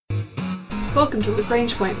Welcome to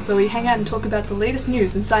Lagrange Point, where we hang out and talk about the latest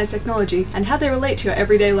news in science technology and how they relate to your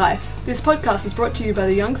everyday life. This podcast is brought to you by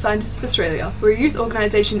the Young Scientists of Australia. We're a youth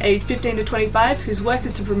organisation aged 15 to 25 whose work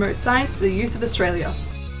is to promote science to the youth of Australia.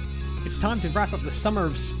 It's time to wrap up the summer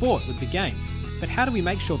of sport with the games, but how do we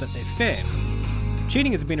make sure that they're fair?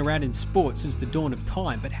 Cheating has been around in sport since the dawn of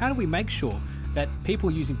time, but how do we make sure that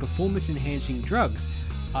people using performance-enhancing drugs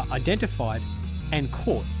are identified and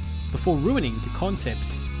caught before ruining the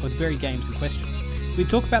concepts of the very games in question? We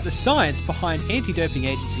talk about the science behind anti-doping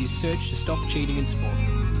agencies' search to stop cheating in sport.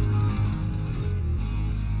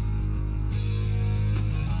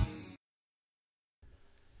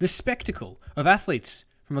 The spectacle of athletes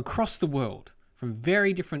from across the world, from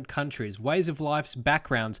very different countries, ways of life,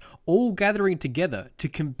 backgrounds, all gathering together to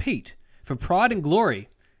compete for pride and glory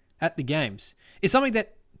at the games is something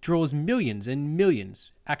that draws millions and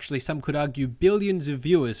millions, actually some could argue billions of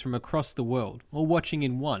viewers from across the world, all watching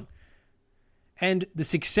in one. And the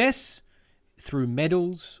success through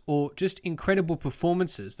medals or just incredible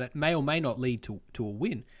performances that may or may not lead to a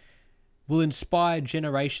win will inspire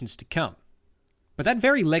generations to come. But that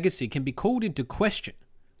very legacy can be called into question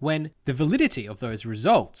when the validity of those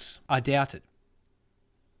results are doubted.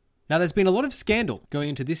 Now, there's been a lot of scandal going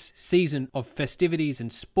into this season of festivities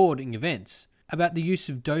and sporting events about the use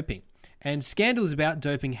of doping. And scandals about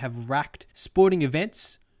doping have racked sporting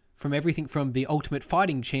events from everything from the Ultimate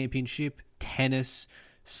Fighting Championship, tennis,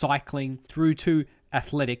 cycling, through to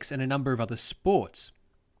athletics and a number of other sports.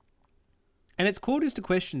 And it's called into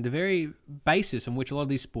question the very basis on which a lot of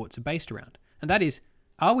these sports are based around. And that is,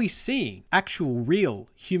 are we seeing actual real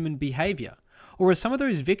human behavior? Or are some of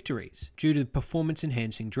those victories due to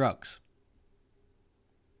performance-enhancing drugs?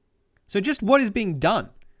 So just what is being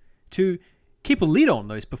done to keep a lid on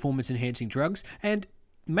those performance-enhancing drugs and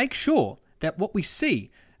make sure that what we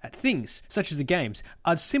see at things such as the games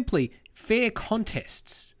are simply fair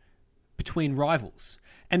contests between rivals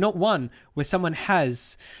and not one where someone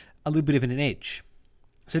has a little bit of an edge.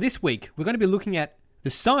 So this week, we're going to be looking at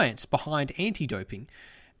the science behind anti-doping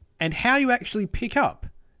and how you actually pick up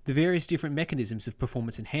the various different mechanisms of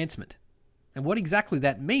performance enhancement, and what exactly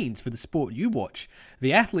that means for the sport you watch,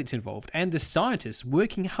 the athletes involved, and the scientists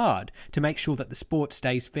working hard to make sure that the sport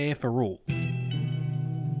stays fair for all.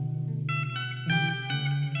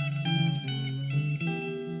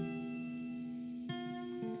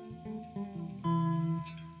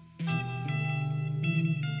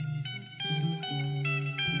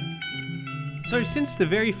 So since the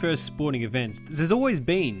very first sporting event, there's always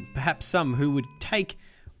been perhaps some who would take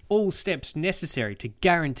all steps necessary to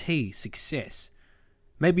guarantee success.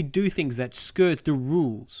 Maybe do things that skirt the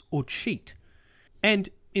rules or cheat. And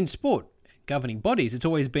in sport, governing bodies, it's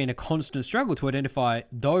always been a constant struggle to identify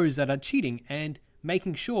those that are cheating and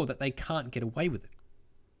making sure that they can't get away with it.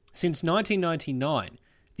 Since 1999,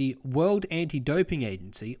 the World Anti-Doping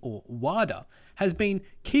Agency, or WADA, has been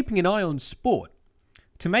keeping an eye on sport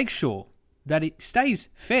to make sure that it stays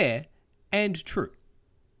fair and true.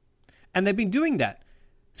 And they've been doing that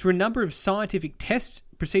through a number of scientific tests,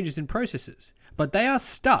 procedures and processes, but they are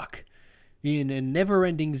stuck in a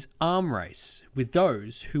never-ending arm race with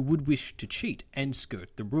those who would wish to cheat and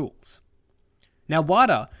skirt the rules. Now,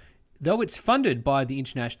 WADA, though it's funded by the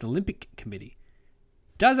International Olympic Committee,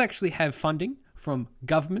 does actually have funding from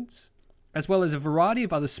governments as well as a variety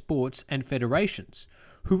of other sports and federations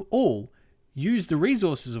who all use the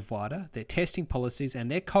resources of WADA, their testing policies and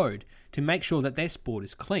their code to make sure that their sport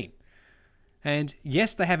is clean. And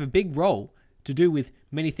yes, they have a big role to do with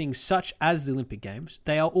many things such as the Olympic Games.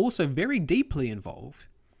 They are also very deeply involved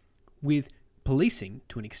with policing,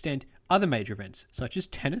 to an extent, other major events such as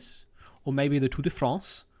tennis, or maybe the Tour de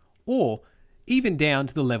France, or even down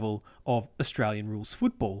to the level of Australian rules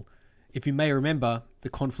football. If you may remember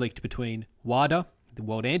the conflict between WADA, the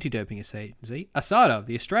World Anti-Doping Agency, ASADA,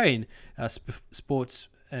 the Australian Sports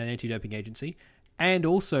Anti-Doping Agency, and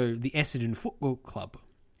also the Essendon Football Club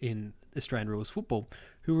in Australian rules football,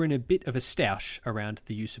 who were in a bit of a stoush around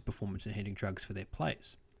the use of performance-enhancing drugs for their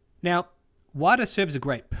players. Now, WADA serves a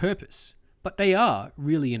great purpose, but they are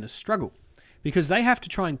really in a struggle because they have to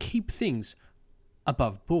try and keep things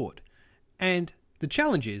above board. And the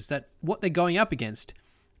challenge is that what they're going up against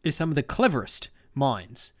is some of the cleverest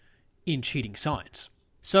minds in cheating science.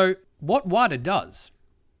 So what WADA does,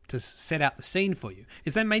 to set out the scene for you,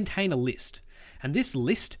 is they maintain a list. And this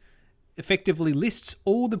list effectively lists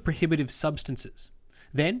all the prohibitive substances.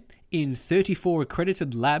 Then, in 34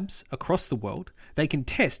 accredited labs across the world, they can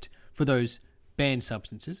test for those banned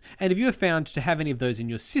substances, and if you are found to have any of those in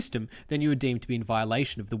your system, then you are deemed to be in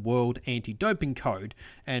violation of the World Anti-Doping Code,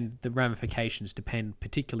 and the ramifications depend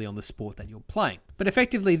particularly on the sport that you're playing. But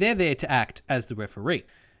effectively, they're there to act as the referee,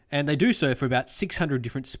 and they do so for about 600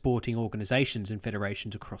 different sporting organisations and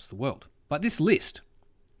federations across the world. But this list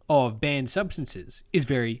of banned substances is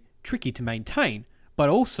very tricky to maintain, but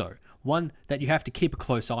also one that you have to keep a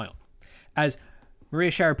close eye on. As Maria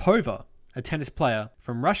Sharapova, a tennis player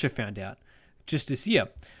from Russia, found out just this year,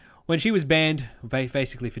 when she was banned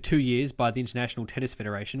basically for 2 years by the International Tennis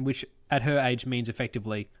Federation, which at her age means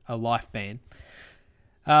effectively a life ban,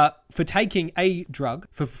 for taking a drug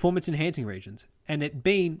for performance-enhancing regions. And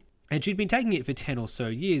she'd been taking it for 10 or so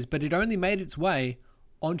years, but it only made its way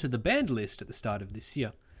onto the banned list at the start of this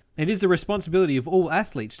year. It is the responsibility of all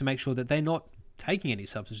athletes to make sure that they're not taking any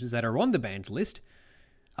substances that are on the banned list.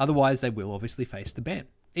 Otherwise, they will obviously face the ban,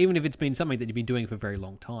 even if it's been something that you've been doing for a very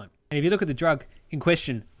long time. And if you look at the drug in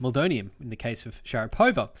question, meldonium, in the case of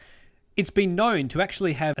Sharapova, it's been known to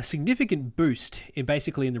actually have a significant boost in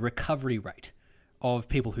the recovery rate of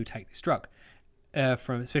people who take this drug,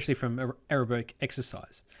 especially from aerobic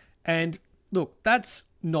exercise. And look, that's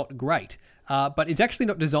not great, but it's actually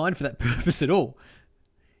not designed for that purpose at all.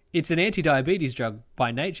 It's an anti-diabetes drug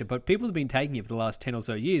by nature, but people have been taking it for the last 10 or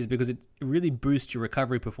so years because it really boosts your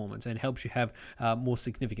recovery performance and helps you have more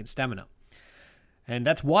significant stamina. And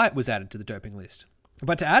that's why it was added to the doping list.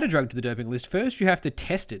 But to add a drug to the doping list, first you have to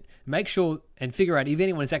test it, make sure and figure out if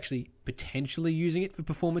anyone is actually potentially using it for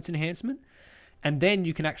performance enhancement, and then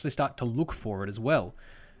you can actually start to look for it as well.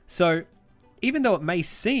 So even though it may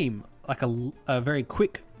seem like a very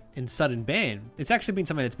quick and sudden ban, it's actually been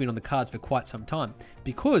something that's been on the cards for quite some time,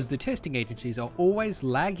 because the testing agencies are always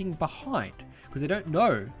lagging behind because they don't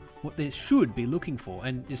know what they should be looking for,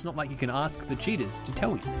 and it's not like you can ask the cheaters to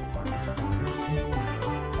tell you.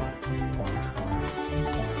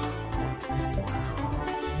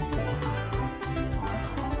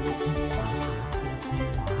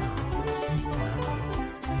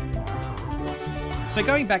 So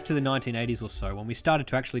going back to the 1980s or so, when we started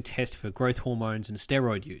to actually test for growth hormones and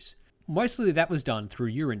steroid use, mostly that was done through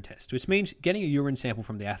urine test, which means getting a urine sample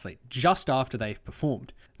from the athlete just after they've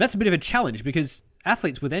performed. That's a bit of a challenge because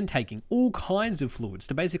athletes were then taking all kinds of fluids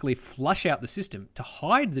to basically flush out the system, to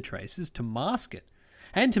hide the traces, to mask it,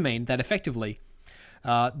 and to mean that effectively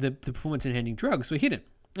the performance-enhancing drugs were hidden.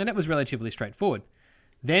 And that was relatively straightforward.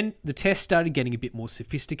 Then the test started getting a bit more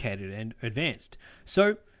sophisticated and advanced.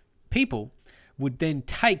 So people would then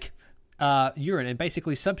take urine and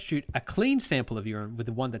basically substitute a clean sample of urine with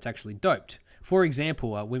the one that's actually doped. For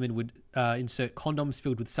example, women would insert condoms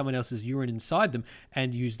filled with someone else's urine inside them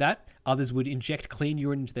and use that. Others would inject clean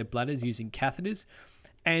urine into their bladders using catheters.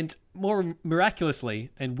 And more miraculously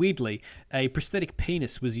and weirdly, a prosthetic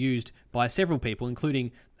penis was used by several people,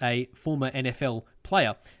 including a former NFL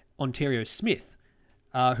player, Ontario Smith,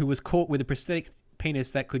 who was caught with a prosthetic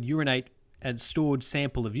penis that could urinate and stored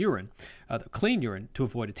sample of urine, clean urine, to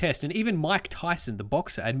avoid a test. And even Mike Tyson, the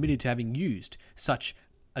boxer, admitted to having used such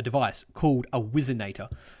a device called a Whizzinator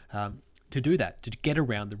to do that, to get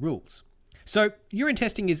around the rules. So urine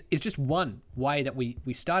testing is just one way that we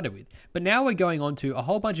started with. But now we're going on to a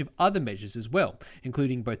whole bunch of other measures as well,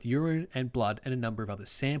 including both urine and blood and a number of other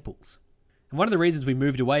samples. And one of the reasons we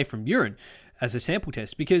moved away from urine as a sample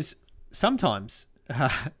test, because sometimes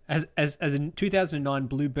as a 2009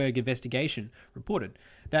 Bloomberg investigation reported,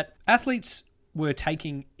 that athletes were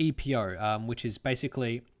taking EPO, which is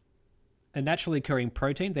basically a naturally occurring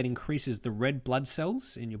protein that increases the red blood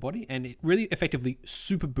cells in your body, and it really effectively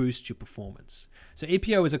super boosts your performance. So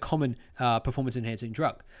EPO is a common performance-enhancing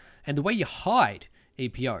drug. And the way you hide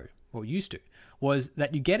EPO, or used to, was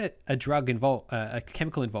that you get a drug involved, a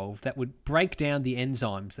chemical involved that would break down the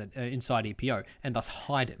enzymes that are inside EPO and thus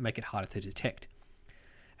hide it, make it harder to detect.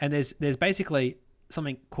 And there's basically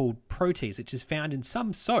something called protease, which is found in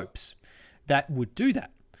some soaps that would do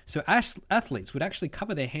that. So athletes would actually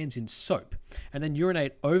cover their hands in soap and then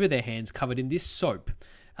urinate over their hands covered in this soap,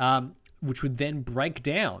 which would then break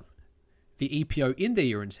down the EPO in their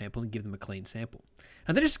urine sample and give them a clean sample.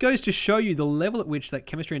 And that just goes to show you the level at which that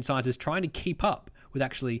chemistry and science is trying to keep up with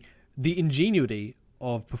actually the ingenuity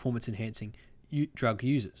of performance-enhancing drug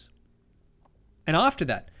users. And after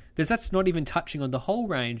that, that's not even touching on the whole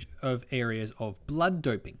range of areas of blood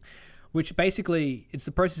doping, which basically it's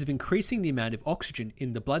the process of increasing the amount of oxygen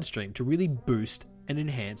in the bloodstream to really boost and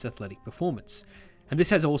enhance athletic performance. And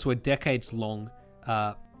this has also a decades-long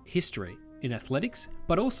history in athletics,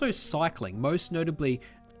 but also cycling. Most notably,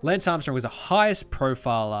 Lance Armstrong was the highest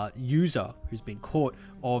profile user who's been caught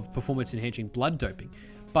of performance-enhancing blood doping.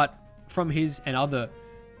 But from his and other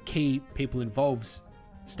key people involved's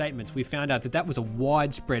statements, we found out that that was a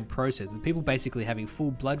widespread process with people basically having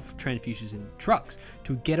full blood transfusions in trucks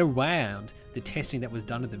to get around the testing that was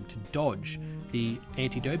done to them to dodge the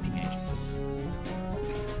anti-doping agencies.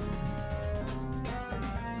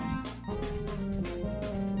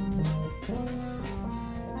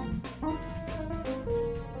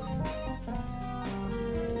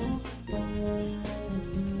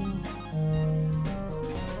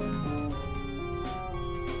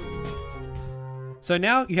 So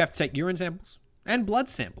now you have to take urine samples and blood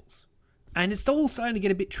samples. And it's all starting to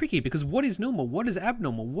get a bit tricky because what is normal? What is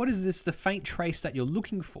abnormal? What is this, the faint trace that you're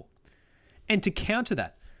looking for? And to counter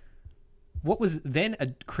that, what was then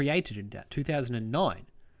created in 2009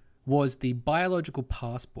 was the biological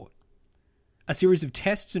passport, a series of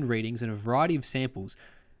tests and readings and a variety of samples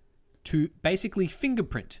to basically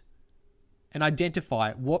fingerprint and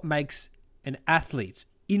identify what makes an athlete's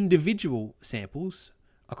individual samples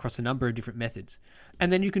across a number of different methods.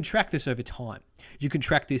 And then you can track this over time. You can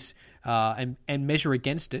track this and measure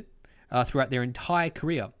against it throughout their entire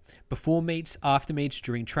career, before meets, after meets,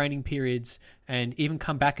 during training periods, and even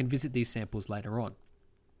come back and visit these samples later on.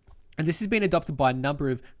 And this has been adopted by a number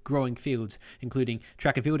of growing fields, including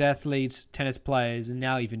track and field athletes, tennis players, and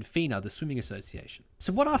now even FINA, the Swimming Association.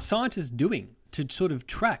 So what are scientists doing to sort of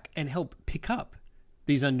track and help pick up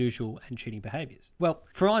these unusual and cheating behaviours? Well,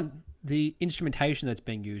 for one, the instrumentation that's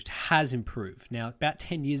being used has improved. Now, about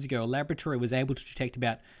 10 years ago, a laboratory was able to detect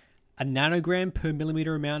about a nanogram per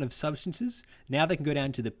millimetre amount of substances. Now they can go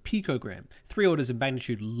down to the picogram, 3 orders of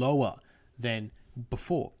magnitude lower than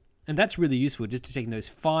before. And that's really useful, just detecting those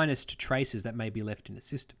finest traces that may be left in a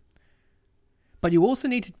system. But you also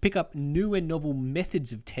need to pick up new and novel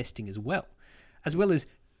methods of testing as well as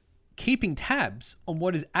keeping tabs on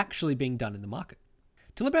what is actually being done in the market.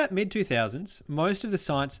 Till about mid-2000s, most of the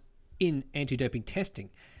science in anti-doping testing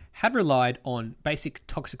had relied on basic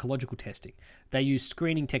toxicological testing. They used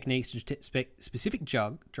screening techniques to detect specific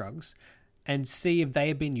drugs and see if they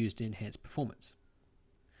had been used to enhance performance.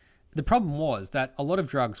 The problem was that a lot of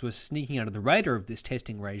drugs were sneaking under the radar of this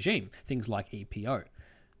testing regime, things like EPO,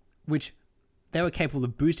 which they were capable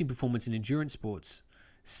of boosting performance in endurance sports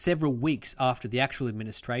several weeks after the actual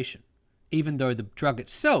administration, even though the drug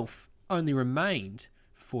itself only remained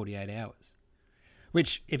for 48 hours.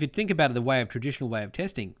 Which, if you think about it the traditional way of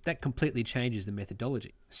testing, that completely changes the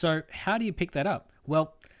methodology. So how do you pick that up?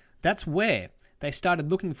 Well, that's where they started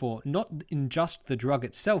looking for, not in just the drug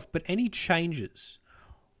itself, but any changes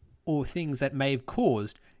or things that may have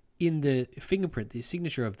caused in the fingerprint, the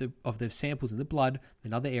signature of the samples in the blood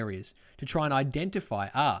and other areas, to try and identify,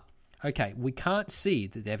 okay, we can't see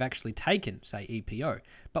that they've actually taken, say, EPO,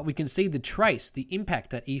 but we can see the trace, the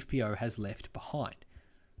impact that EPO has left behind.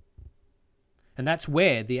 And that's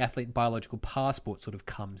where the athlete biological passport sort of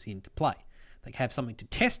comes into play. They have something to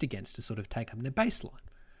test against to sort of take them to baseline.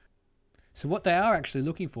 So what they are actually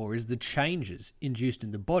looking for is the changes induced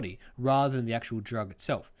in the body rather than the actual drug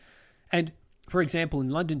itself. And for example, in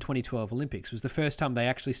London 2012 Olympics was the first time they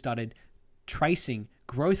actually started tracing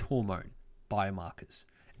growth hormone biomarkers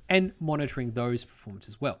and monitoring those performance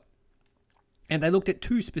as well. And they looked at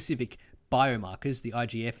 2 specific biomarkers, the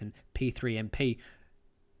IGF and P3MP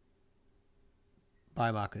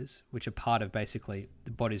biomarkers, which are part of basically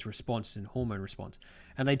the body's response and hormone response.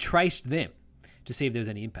 And they traced them to see if there was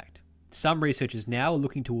any impact. Some researchers now are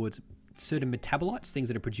looking towards certain metabolites, things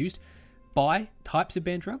that are produced by types of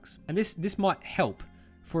banned drugs. And this might help.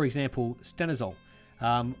 For example, stenazole,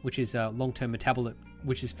 which is a long-term metabolite,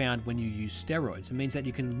 which is found when you use steroids. It means that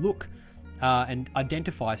you can look and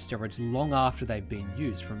identify steroids long after they've been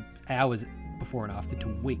used, from hours before and after to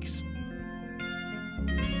weeks.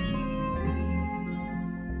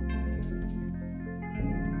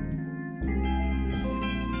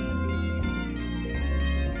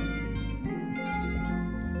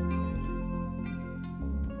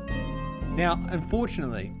 Now,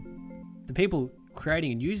 unfortunately, the people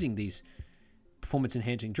creating and using these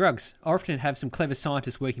performance-enhancing drugs often have some clever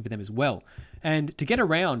scientists working for them as well. And to get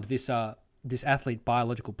around this athlete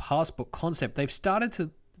biological passport concept, they've started to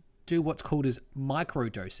do what's called as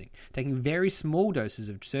microdosing, taking very small doses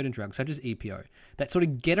of certain drugs, such as EPO, that sort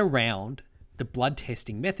of get around the blood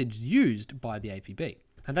testing methods used by the APB.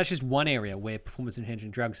 And that's just one area where performance-enhancing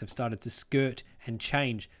drugs have started to skirt and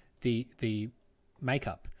change the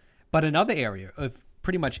makeup. But another area of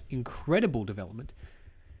pretty much incredible development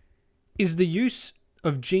is the use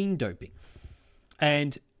of gene doping.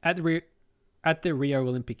 And at the Rio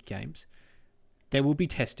Olympic Games, there will be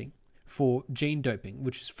testing for gene doping,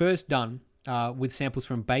 which was first done with samples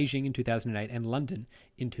from Beijing in 2008 and London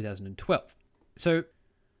in 2012. So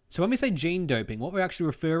So when we say gene doping, what we're actually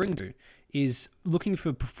referring to is looking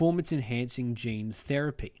for performance-enhancing gene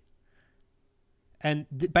therapy. And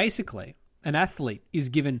basically, an athlete is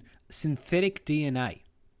given synthetic DNA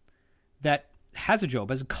that has a job,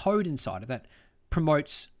 has a code inside of that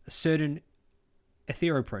promotes a certain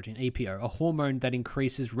erythropoietin, EPO, a hormone that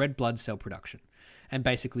increases red blood cell production and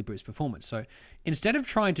basically boosts performance. So instead of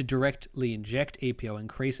trying to directly inject EPO,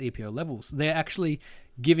 increase EPO levels, they're actually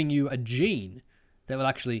giving you a gene that will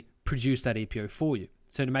actually produce that EPO for you.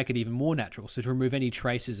 So to make it even more natural, so to remove any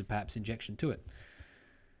traces of perhaps injection to it.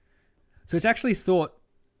 So it's actually thought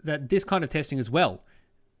that this kind of testing as well,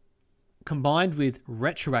 combined with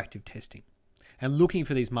retroactive testing and looking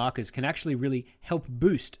for these markers, can actually really help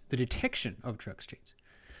boost the detection of drugs cheats.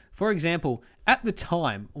 For example, at the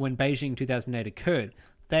time when Beijing 2008 occurred,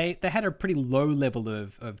 they had a pretty low level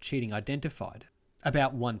of cheating identified,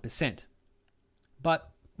 about 1%.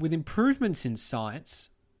 But with improvements in science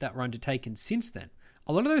that were undertaken since then,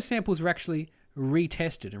 a lot of those samples were actually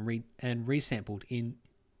retested and resampled in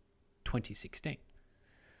 2016.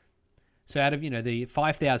 So out of the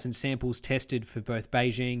 5,000 samples tested for both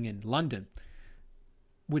Beijing and London,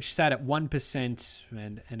 which sat at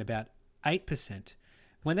 1% and about 8%,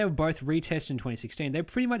 when they were both retested in 2016, they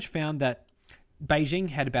pretty much found that Beijing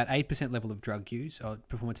had about 8% level of drug use, or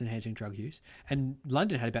performance-enhancing drug use, and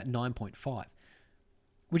London had about 9.5%,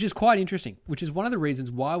 which is quite interesting, which is one of the reasons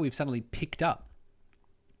why we've suddenly picked up.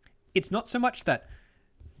 It's not so much that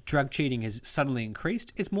drug cheating has suddenly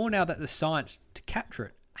increased, it's more now that the science to capture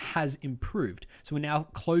it has improved. So we're now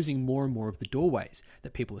closing more and more of the doorways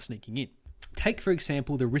that people are sneaking in. Take, for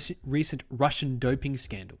example, the recent Russian doping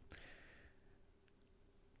scandal,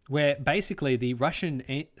 where basically the Russian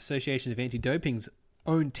Association of Anti-Doping's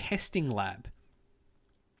own testing lab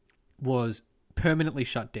was permanently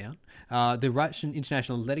shut down. The Russian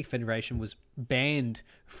International Athletic Federation was banned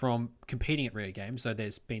from competing at Rio Games, so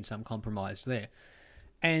there's been some compromise there.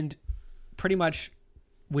 And pretty much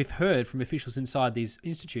we've heard from officials inside these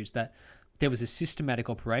institutes that there was a systematic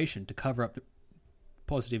operation to cover up the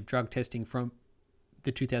positive drug testing from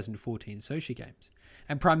the 2014 Sochi Games.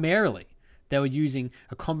 And primarily, they were using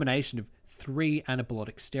a combination of 3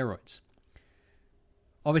 anabolic steroids.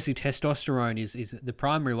 Obviously, testosterone is the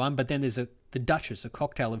primary one, but then there's the Duchess, a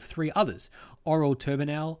cocktail of 3 others: oral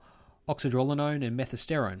turbinol, oxandrolone, and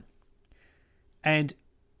methosterone. And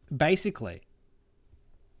basically,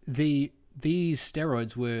 these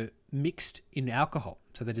steroids were mixed in alcohol,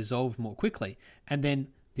 so they dissolved more quickly. And then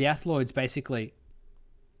the athletes basically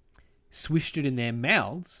swished it in their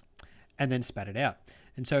mouths and then spat it out.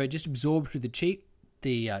 And so it just absorbed through the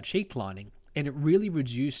cheek lining, and it really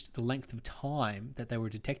reduced the length of time that they were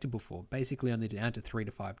detectable for, basically only down to 3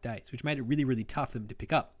 to 5 days, which made it really, really tough for them to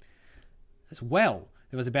pick up. As well,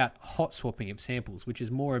 there was about hot swapping of samples, which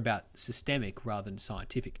is more about systemic rather than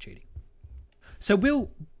scientific cheating. So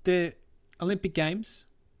will the Olympic Games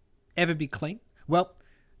ever be clean? Well,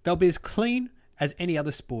 they'll be as clean as any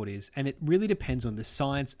other sport is, and it really depends on the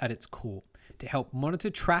science at its core to help monitor,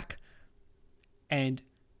 track, and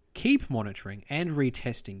keep monitoring and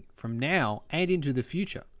retesting from now and into the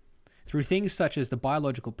future through things such as the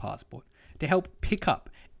biological passport to help pick up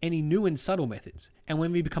any new and subtle methods. And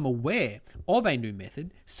when we become aware of a new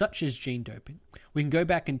method, such as gene doping, we can go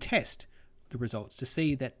back and test the results to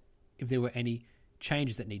see that if there were any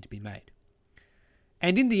changes that need to be made.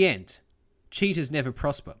 And in the end, cheaters never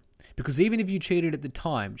prosper, because even if you cheated at the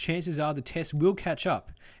time, chances are the test will catch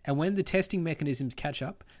up. And when the testing mechanisms catch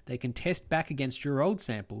up, they can test back against your old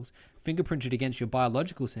samples, fingerprinted against your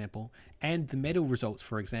biological sample, and the medal results,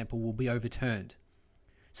 for example, will be overturned.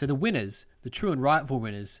 So the winners, the true and rightful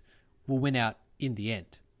winners, will win out in the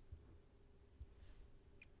end.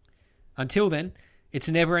 Until then, it's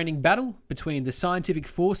a never-ending battle between the scientific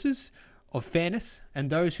forces of fairness and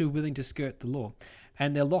those who are willing to skirt the law.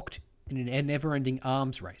 And they're locked in a never-ending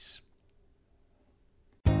arms race.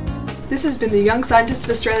 This has been the Young Scientists of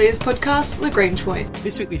Australia's podcast, Lagrange Point.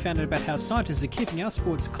 This week we found out about how scientists are keeping our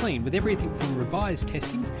sports clean with everything from revised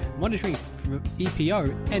testings, monitoring from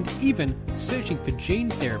EPO, and even searching for gene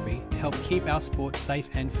therapy to help keep our sports safe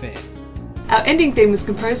and fair. Our ending theme was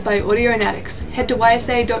composed by Audionatics. Head to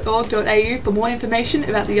ysa.org.au for more information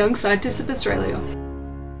about the Young Scientists of Australia.